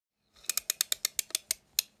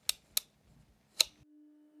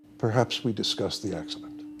Perhaps we discuss the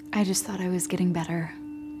accident. I just thought I was getting better,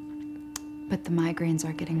 but the migraines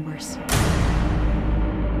are getting worse.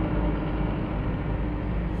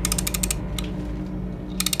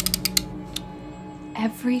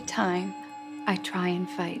 Every time I try and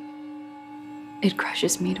fight, it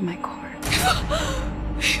crushes me to my core.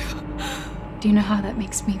 Do you know how that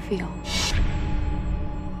makes me feel?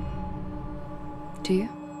 Do you?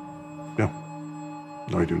 No,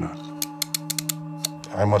 I do not.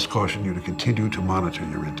 I must caution you to continue to monitor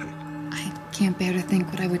your intake. I can't bear to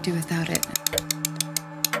think what I would do without it.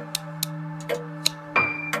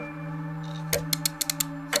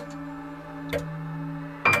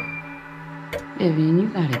 Vivian, you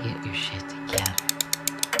gotta get your shit together.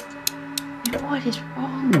 You know what is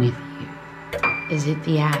wrong with you? Is it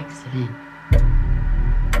the accident?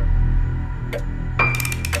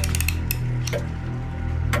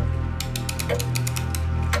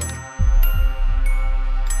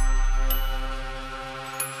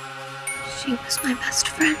 She was my best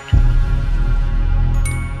friend.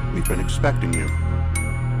 We've been expecting you.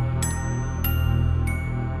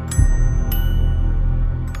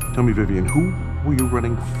 Tell me, Vivian, who were you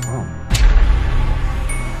running from?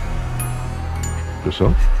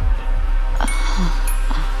 Yourself?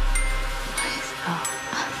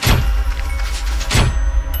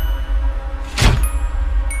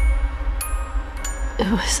 It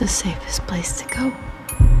was the safest place to go.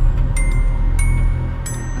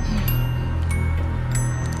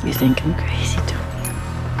 You think I'm crazy, don't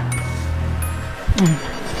you?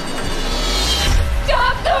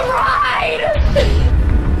 Stop the ride!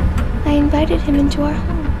 I invited him into our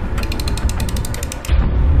home.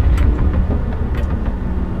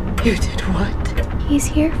 You did what? He's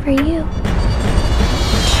here for you.